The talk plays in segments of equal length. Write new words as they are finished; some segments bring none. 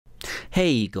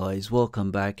Hey guys,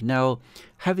 welcome back. Now,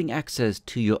 having access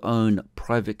to your own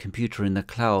private computer in the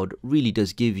cloud really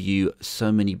does give you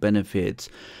so many benefits.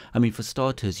 I mean, for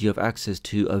starters, you have access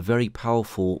to a very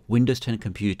powerful Windows 10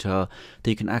 computer that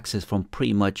you can access from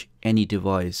pretty much any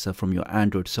device. So from your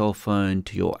Android cell phone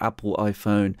to your Apple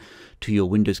iPhone to your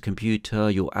Windows computer,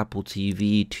 your Apple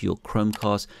TV to your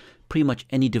Chromecast, pretty much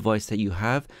any device that you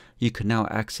have, you can now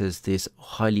access this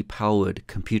highly powered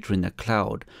computer in the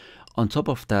cloud. On top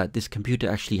of that, this computer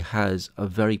actually has a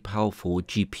very powerful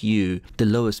GPU, the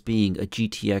lowest being a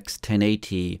GTX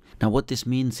 1080. Now what this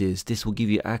means is this will give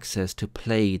you access to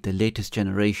play the latest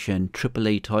generation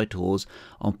AAA titles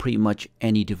on pretty much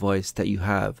any device that you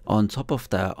have. On top of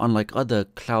that, unlike other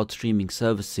cloud streaming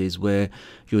services where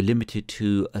you're limited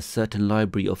to a certain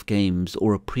library of games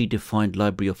or a predefined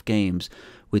library of games,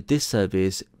 with this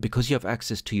service, because you have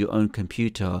access to your own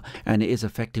computer and it is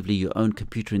effectively your own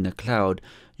computer in the cloud,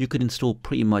 you could install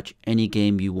pretty much any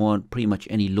game you want, pretty much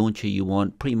any launcher you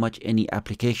want, pretty much any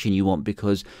application you want,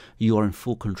 because you are in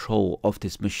full control of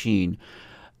this machine.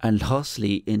 And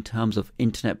lastly, in terms of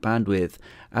internet bandwidth,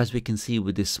 as we can see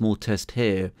with this small test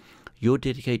here, your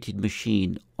dedicated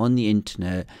machine on the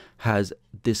internet has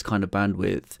this kind of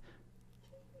bandwidth.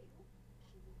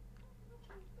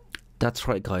 That's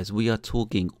right guys, we are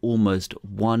talking almost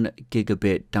 1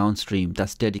 gigabit downstream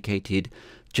that's dedicated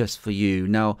just for you.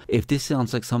 Now, if this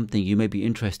sounds like something you may be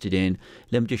interested in,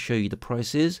 let me just show you the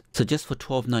prices. So just for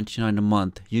 $12.99 a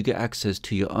month, you get access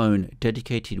to your own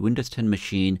dedicated Windows 10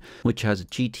 machine, which has a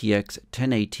GTX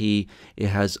 1080, it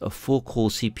has a 4-core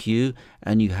CPU,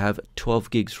 and you have 12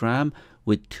 gigs RAM,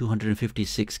 with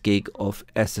 256 gig of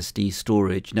SSD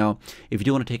storage. Now, if you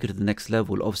do want to take it to the next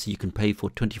level, obviously you can pay for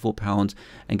 £24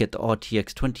 and get the RTX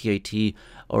 2080,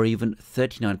 or even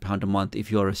 £39 a month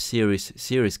if you are a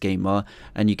serious gamer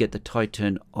and you get the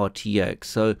Titan RTX.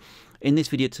 So in this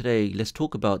video today, let's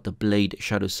talk about the Blade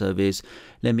Shadow service.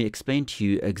 Let me explain to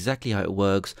you exactly how it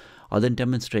works. I'll then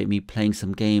demonstrate me playing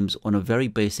some games on a very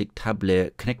basic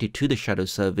tablet connected to the Shadow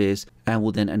service, and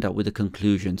we'll then end up with a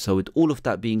conclusion. So with all of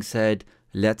that being said,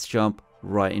 let's jump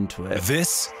right into it.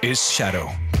 This is Shadow,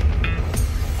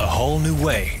 a whole new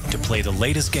way to play the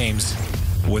latest games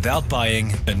without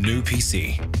buying a new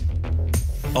PC.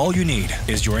 All you need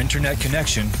is your internet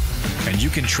connection, and you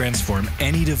can transform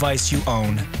any device you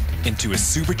own into a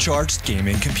supercharged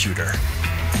gaming computer.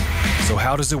 So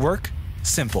how does it work?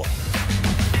 Simple.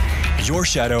 Your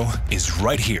Shadow is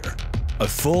right here, a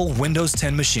full Windows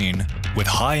 10 machine with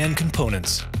high-end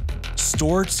components,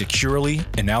 stored securely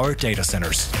in our data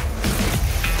centers.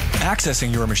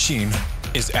 Accessing your machine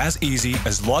is as easy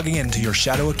as logging into your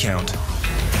Shadow account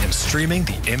and streaming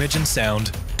the image and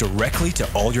sound directly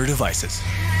to all your devices.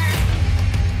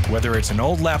 Whether it's an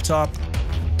old laptop,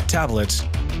 tablet,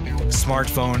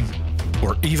 smartphone,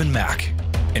 or even Mac,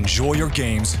 enjoy your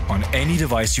games on any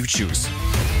device you choose.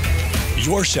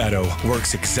 Your Shadow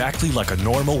works exactly like a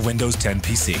normal Windows 10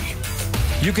 PC.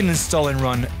 You can install and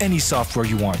run any software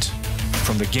you want,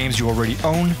 from the games you already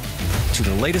own, to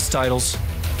the latest titles,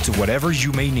 to whatever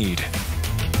you may need.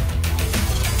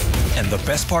 And the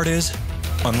best part is,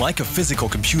 unlike a physical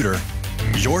computer,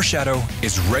 your Shadow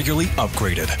is regularly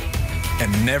upgraded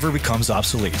and never becomes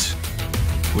obsolete,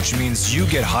 which means you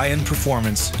get high-end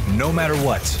performance no matter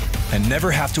what, and never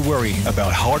have to worry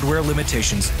about hardware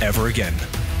limitations ever again.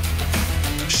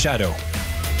 Shadow,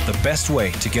 the best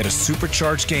way to get a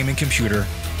supercharged gaming computer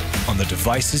on the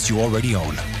devices you already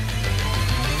own.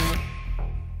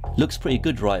 Looks pretty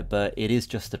good, right? But it is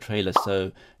just a trailer,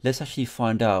 so let's actually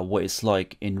find out what it's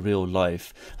like in real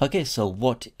life. Okay, so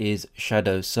what is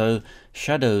Shadow? So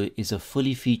Shadow is a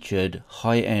fully featured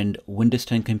high-end Windows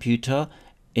 10 computer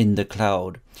in the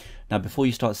cloud. Now, before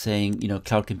you start saying,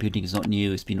 cloud computing is not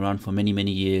new, it's been around for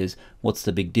many years, what's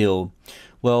the big deal?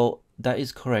 Well, that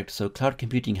is correct. So cloud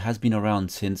computing has been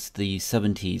around since the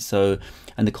 70s.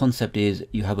 And the concept is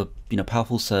you have a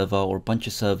powerful server or a bunch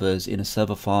of servers in a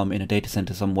server farm in a data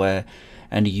center somewhere,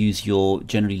 and you use your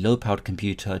generally low powered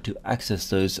computer to access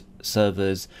those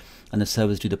servers, and the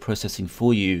servers do the processing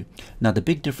for you. Now the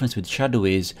big difference with Shadow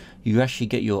is you actually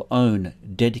get your own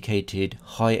dedicated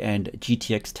high-end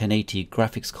GTX 1080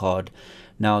 graphics card.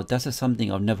 Now that's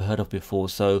something I've never heard of before,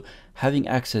 so having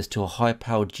access to a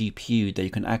high-powered GPU that you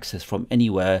can access from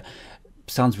anywhere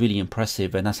sounds really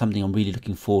impressive, and that's something I'm really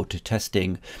looking forward to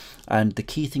testing. And the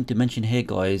key thing to mention here,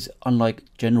 guys, unlike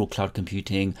general cloud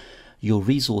computing, your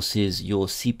resources, your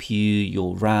CPU,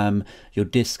 your RAM, your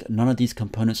disk, none of these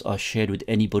components are shared with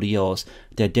anybody else.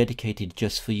 They're dedicated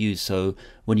just for you. So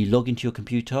when you log into your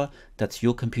computer, that's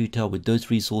your computer with those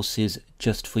resources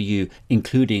just for you,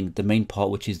 including the main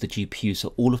part, which is the GPU.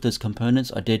 So all of those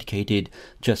components are dedicated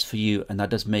just for you, and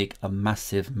that does make a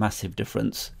massive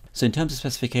difference. So in terms of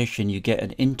specification, you get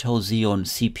an Intel Xeon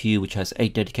CPU, which has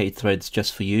 8 dedicated threads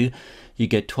just for you. You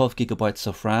get 12 gigabytes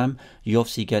of RAM. You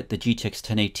obviously get the GTX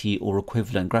 1080 or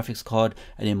equivalent graphics card.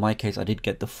 And in my case, I did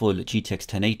get the full GTX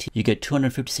 1080. You get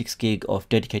 256 gig of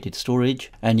dedicated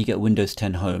storage, and you get Windows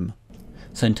 10 Home.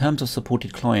 So in terms of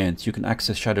supported clients, you can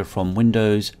access Shadow from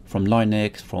Windows, from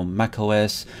Linux, from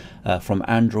macOS, from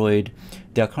Android.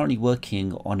 They are currently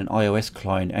working on an iOS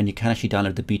client, and you can actually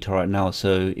download the beta right now.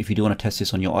 So if you do want to test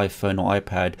this on your iPhone or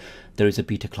iPad, there is a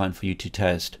beta client for you to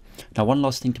test. Now, one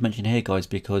last thing to mention here, guys,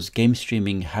 because game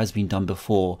streaming has been done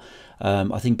before.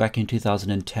 I think back in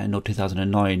 2010 or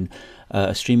 2009,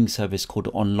 a streaming service called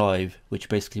OnLive, which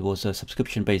basically was a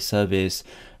subscription-based service.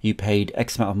 You paid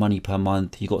X amount of money per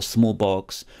month. You got a small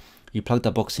box. You plug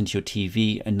that box into your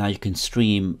TV, and now you can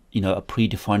stream, a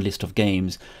predefined list of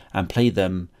games and play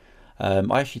them.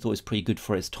 I actually thought it was pretty good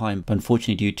for its time, but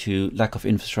unfortunately, due to lack of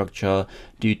infrastructure,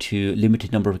 due to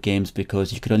limited number of games,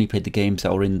 because you could only play the games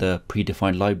that were in the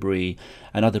predefined library,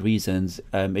 and other reasons,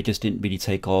 it just didn't really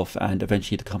take off, and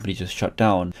eventually the company just shut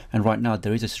down. And right now,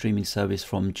 there is a streaming service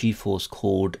from GeForce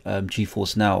called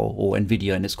GeForce Now, or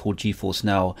Nvidia, and it's called GeForce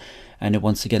Now, and it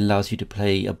once again allows you to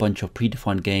play a bunch of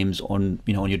predefined games on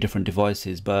on your different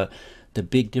devices. But the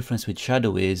big difference with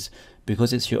Shadow is,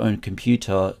 because it's your own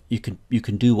computer, you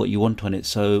can do what you want on it.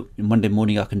 So Monday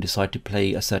morning I can decide to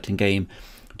play a certain game,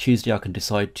 Tuesday I can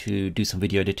decide to do some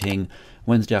video editing,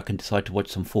 Wednesday I can decide to watch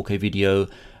some 4K video,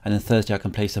 and then Thursday I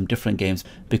can play some different games.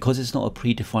 Because it's not a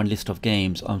predefined list of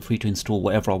games, I'm free to install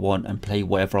whatever I want and play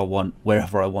whatever I want,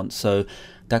 wherever I want. So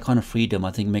that kind of freedom,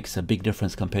 I think, makes a big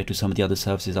difference compared to some of the other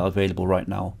services that are available right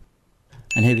now.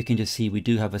 And here we can just see we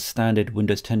do have a standard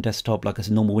Windows 10 desktop, like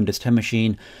a normal Windows 10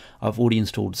 machine. I've already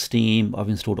installed Steam, I've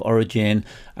installed Origin.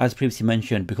 As previously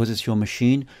mentioned, because it's your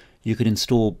machine, you can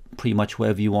install pretty much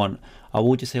whatever you want. I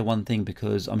will just say one thing,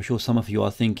 because I'm sure some of you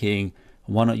are thinking,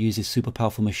 why not use this super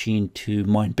powerful machine to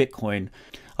mine Bitcoin?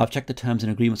 I've checked the terms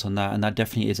and agreements on that, and that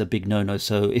definitely is a big no-no.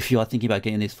 So if you are thinking about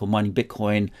getting this for mining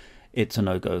Bitcoin, it's a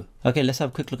no-go. Okay, let's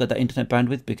have a quick look at that internet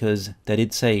bandwidth, because they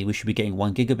did say we should be getting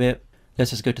 1 gigabit.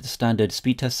 Let's just go to the standard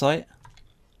speed test site.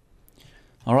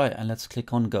 All right, and let's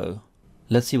click on go.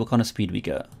 Let's see what kind of speed we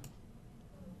get.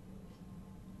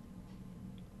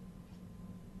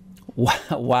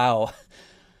 Wow.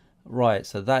 Right,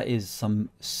 so that is some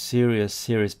serious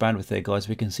bandwidth there, guys.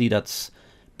 We can see that's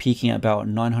peaking at about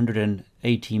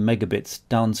 980 megabits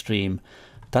downstream.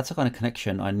 That's the kind of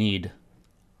connection I need.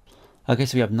 Okay,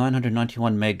 so we have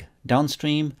 991 meg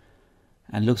downstream,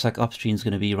 and looks like upstream is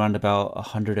going to be around about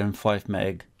 105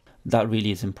 meg. That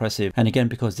really is impressive. And again,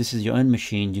 because this is your own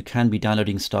machine, you can be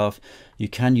downloading stuff. You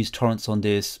can use torrents on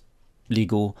this,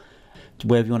 legal.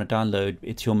 Wherever you want to download,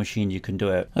 it's your machine, you can do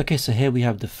it. Okay, so here we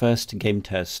have the first game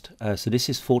test. So this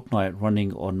is Fortnite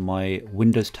running on my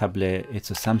Windows tablet.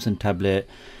 It's a Samsung tablet.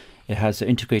 It has an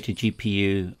integrated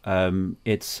GPU.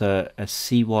 It's a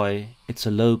CY, it's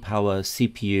a low power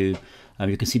CPU.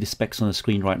 You can see the specs on the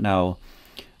screen right now.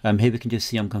 Here we can just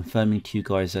see I'm confirming to you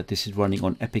guys that this is running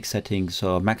on epic settings,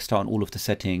 so I've maxed out on all of the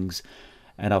settings,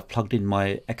 and I've plugged in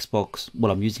my Xbox.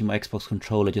 Well, I'm using my Xbox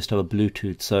controller just over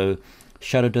Bluetooth. So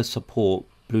Shadow does support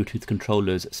Bluetooth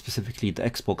controllers, specifically the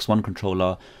Xbox One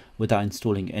controller, without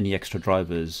installing any extra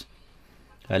drivers.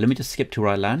 Let me just skip to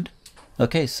where I land.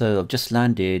 Okay, so I've just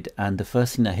landed, and the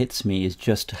first thing that hits me is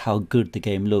just how good the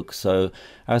game looks. So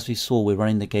as we saw, we're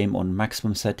running the game on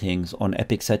maximum settings, on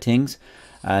epic settings.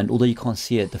 And although you can't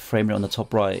see it, the frame rate on the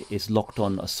top right is locked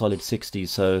on a solid 60.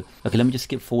 So, okay, let me just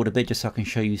skip forward a bit just so I can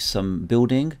show you some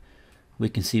building. We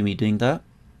can see me doing that.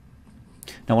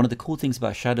 Now, one of the cool things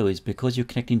about Shadow is, because you're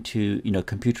connecting to,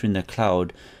 computer in the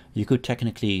cloud, you could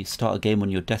technically start a game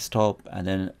on your desktop and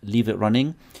then leave it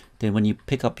running. Then when you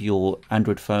pick up your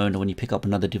Android phone, or when you pick up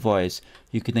another device,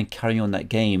 you can then carry on that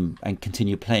game and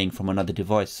continue playing from another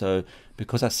device. So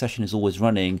because that session is always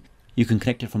running, you can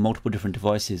connect it from multiple different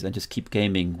devices and just keep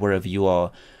gaming wherever you are.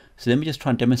 So let me just try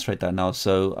and demonstrate that now.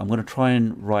 So I'm going to try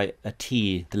and write a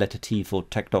T, the letter T for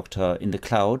Tech Doctor, in the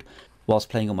cloud whilst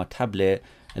playing on my tablet.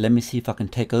 And let me see if I can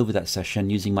take over that session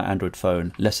using my Android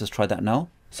phone. Let's just try that now.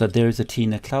 So there is a T in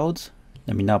the clouds.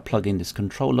 Let me now plug in this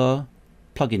controller,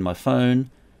 plug in my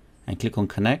phone, and click on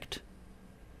connect.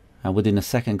 And within a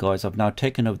second, guys, I've now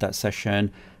taken over that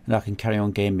session and I can carry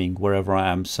on gaming wherever I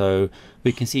am. So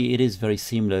we can see it is very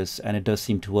seamless and it does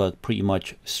seem to work pretty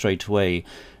much straight away.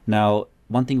 Now,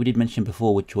 one thing we did mention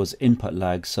before, which was input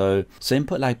lag. So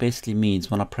input lag basically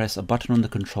means when I press a button on the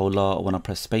controller or when I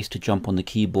press space to jump on the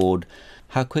keyboard,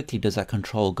 how quickly does that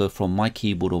control go from my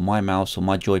keyboard or my mouse or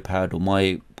my joypad or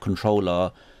my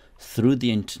controller through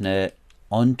the internet,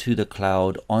 onto the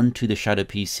cloud, onto the Shadow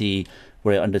PC,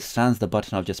 where it understands the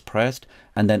button I've just pressed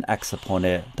and then acts upon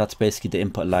it. That's basically the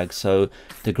input lag. So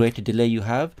the greater delay you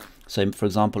have, so for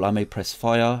example, I may press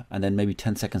fire and then maybe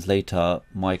 10 seconds later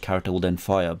my character will then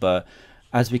fire. But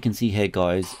as we can see here,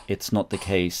 guys, it's not the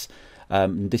case.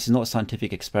 This is not a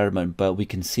scientific experiment, but we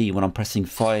can see when I'm pressing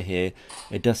fire here,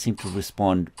 it does seem to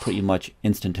respond pretty much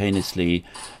instantaneously.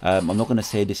 I'm not going to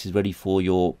say this is ready for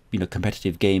your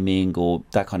competitive gaming or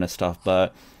that kind of stuff,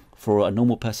 but for a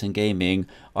normal person gaming,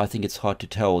 I think it's hard to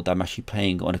tell that I'm actually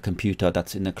playing on a computer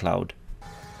that's in the cloud.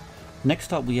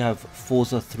 Next up we have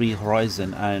Forza 3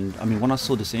 Horizon, and I mean, when I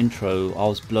saw this intro I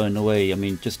was blown away. I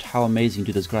mean, just how amazing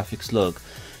do those graphics look,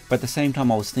 but at the same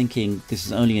time I was thinking this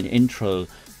is only an intro,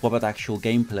 what about the actual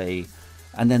gameplay?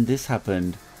 And then this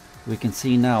happened. We can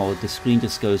see now the screen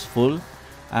just goes full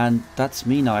and that's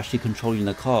me now actually controlling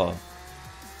the car.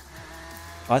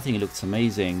 I think it looks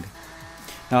amazing.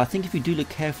 Now I think if you do look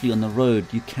carefully on the road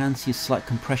you can see a slight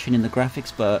compression in the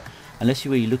graphics, but unless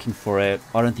you're really looking for it,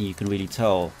 I don't think you can really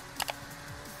tell.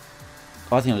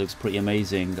 I think it looks pretty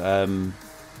amazing,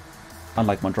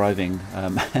 unlike my driving.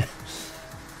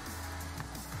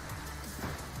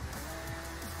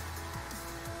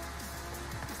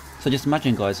 So just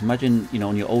imagine, guys, imagine,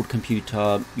 on your old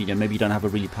computer, maybe you don't have a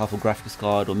really powerful graphics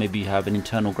card, or maybe you have an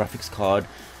internal graphics card,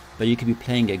 but you could be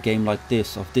playing a game like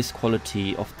this, of this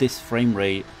quality, of this frame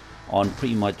rate, on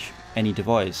pretty much any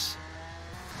device.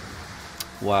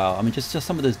 Wow, I mean, just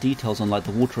some of those details on like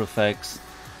the water effects,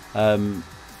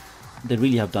 they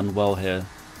really have done well here.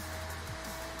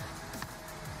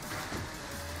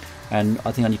 And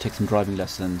I think I need to take some driving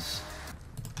lessons.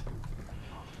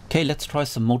 Okay, let's try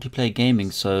some multiplayer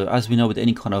gaming. So as we know, with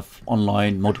any kind of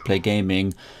online multiplayer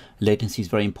gaming, latency is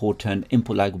very important.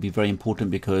 Input lag will be very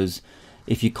important, because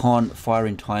if you can't fire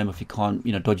in time, if you can't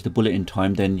dodge the bullet in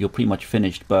time, then you're pretty much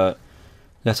finished. But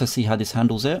let's just see how this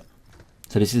handles it.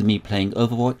 So this is me playing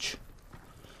Overwatch.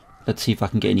 Let's see if I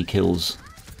can get any kills.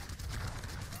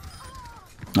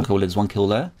 Okay, well, there's one kill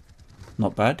there.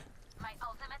 Not bad.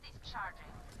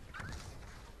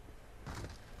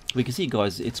 We can see,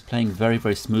 guys, it's playing very,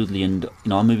 very smoothly, and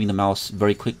I'm moving the mouse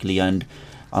very quickly and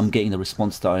I'm getting the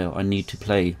response that I need to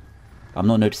play. I'm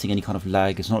not noticing any kind of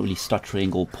lag. It's not really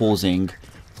stuttering or pausing.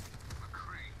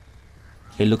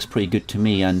 It looks pretty good to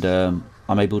me, and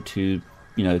I'm able to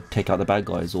take out the bad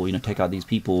guys, or take out these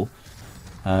people.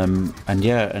 And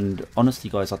yeah, and honestly,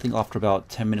 guys, I think after about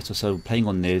 10 minutes or so playing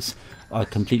on this, I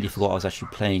completely forgot I was actually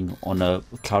playing on a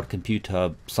cloud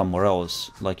computer somewhere else.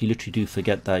 Like, you literally do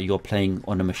forget that you're playing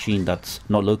on a machine that's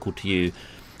not local to you,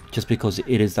 just because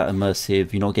it is that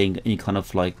immersive. You're not getting any kind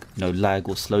of like lag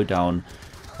or slowdown,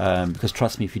 because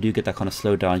trust me, if you do get that kind of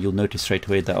slowdown, you'll notice straight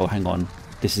away that, oh, hang on,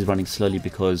 this is running slowly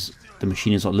because the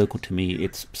machine is not local to me,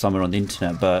 it's somewhere on the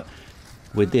internet. But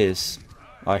with this,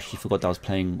 I actually forgot that I was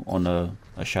playing on a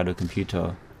shadow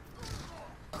computer.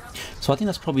 So I think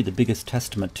that's probably the biggest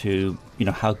testament to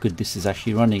how good this is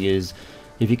actually running, is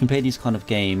if you can play these kind of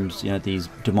games, these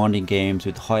demanding games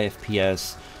with high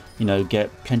FPS,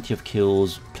 get plenty of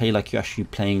kills, play like you're actually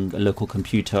playing a local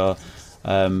computer,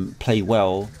 play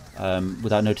well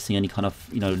without noticing any kind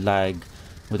of lag,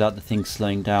 without the thing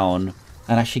slowing down,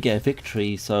 and actually get a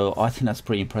victory. So I think that's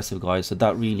pretty impressive, guys. So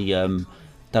that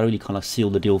really kind of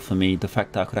sealed the deal for me, the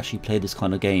fact that I could actually play this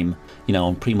kind of game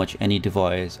on pretty much any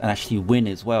device and actually win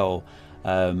as well.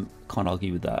 Can't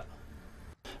argue with that.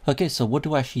 Okay, so what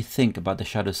do I actually think about the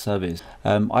Shadow service?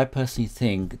 I personally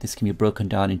think this can be broken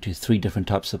down into 3 different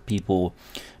types of people.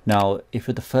 Now, if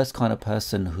you're the first kind of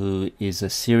person who is a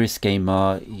serious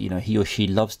gamer, he or she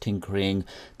loves tinkering,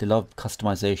 they love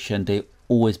customization, they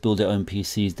always build their own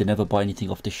PCs, they never buy anything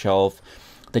off the shelf,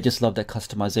 they just love their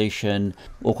customization.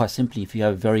 Or quite simply, if you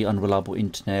have very unreliable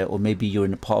internet, or maybe you're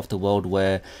in a part of the world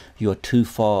where you are too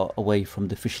far away from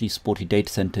the officially supported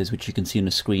data centers, which you can see on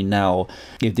the screen now,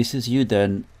 if this is you,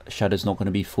 then Shadow's not going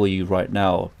to be for you right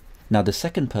now. Now, the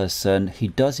second person, he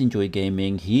does enjoy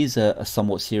gaming, he is a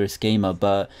somewhat serious gamer,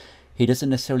 but he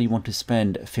doesn't necessarily want to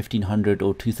spend $1,500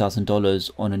 or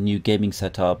 $2,000 on a new gaming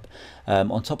setup.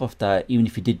 On top of that, even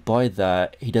if he did buy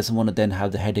that, he doesn't want to then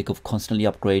have the headache of constantly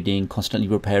upgrading, constantly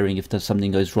repairing if there's something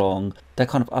goes wrong. That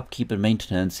kind of upkeep and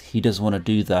maintenance, he doesn't want to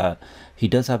do that. He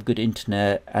does have good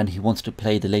internet and he wants to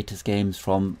play the latest games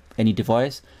from any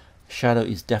device. Shadow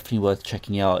is definitely worth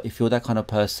checking out. If you're that kind of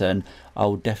person, I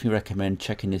would definitely recommend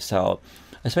checking this out,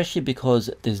 especially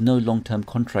because there's no long-term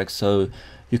contract, so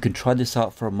you can try this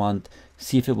out for a month,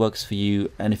 see if it works for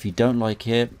you, and if you don't like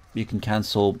it, you can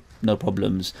cancel, no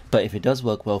problems. But if it does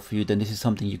work well for you, then this is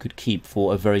something you could keep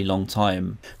for a very long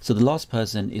time. So the last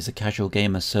person is a casual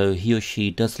gamer, so he or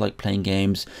she does like playing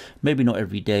games, maybe not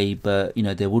every day, but you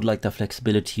know, they would like the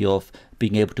flexibility of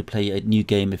being able to play a new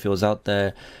game if it was out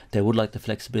there. They would like the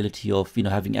flexibility of, you know,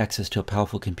 having access to a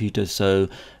powerful computer, so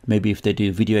maybe if they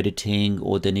do video editing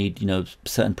or they need, you know,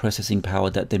 certain processing power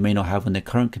that they may not have on their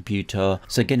current computer.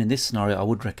 So again, in this scenario, I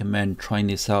would recommend trying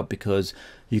this out, because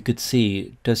you could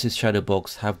see, does this shadow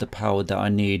box have the power that I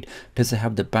need? Does it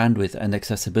have the bandwidth and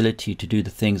accessibility to do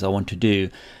the things I want to do?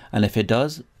 And if it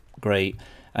does, great.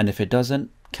 And if it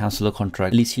doesn't, cancel the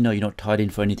contract. At least you know you're not tied in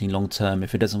for anything long term.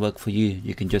 If it doesn't work for you,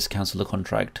 you can just cancel the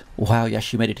contract. Wow, you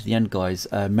actually made it to the end, guys.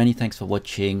 Many thanks for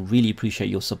watching. Really appreciate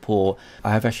your support.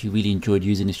 I have actually really enjoyed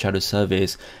using this shadow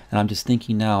service, and I'm just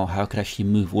thinking now how I could actually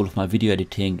move all of my video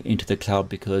editing into the cloud,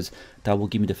 because that will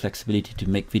give me the flexibility to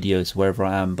make videos wherever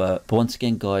I am. But once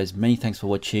again, guys, many thanks for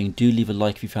watching. Do leave a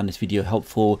like if you found this video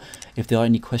helpful. If there are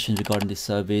any questions regarding this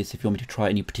service, if you want me to try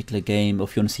any particular game, or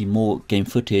if you want to see more game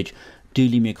footage, do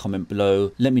leave me a comment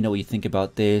below. Let me know what you think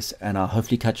about this, and I'll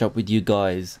hopefully catch up with you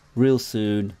guys real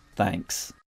soon. Thanks.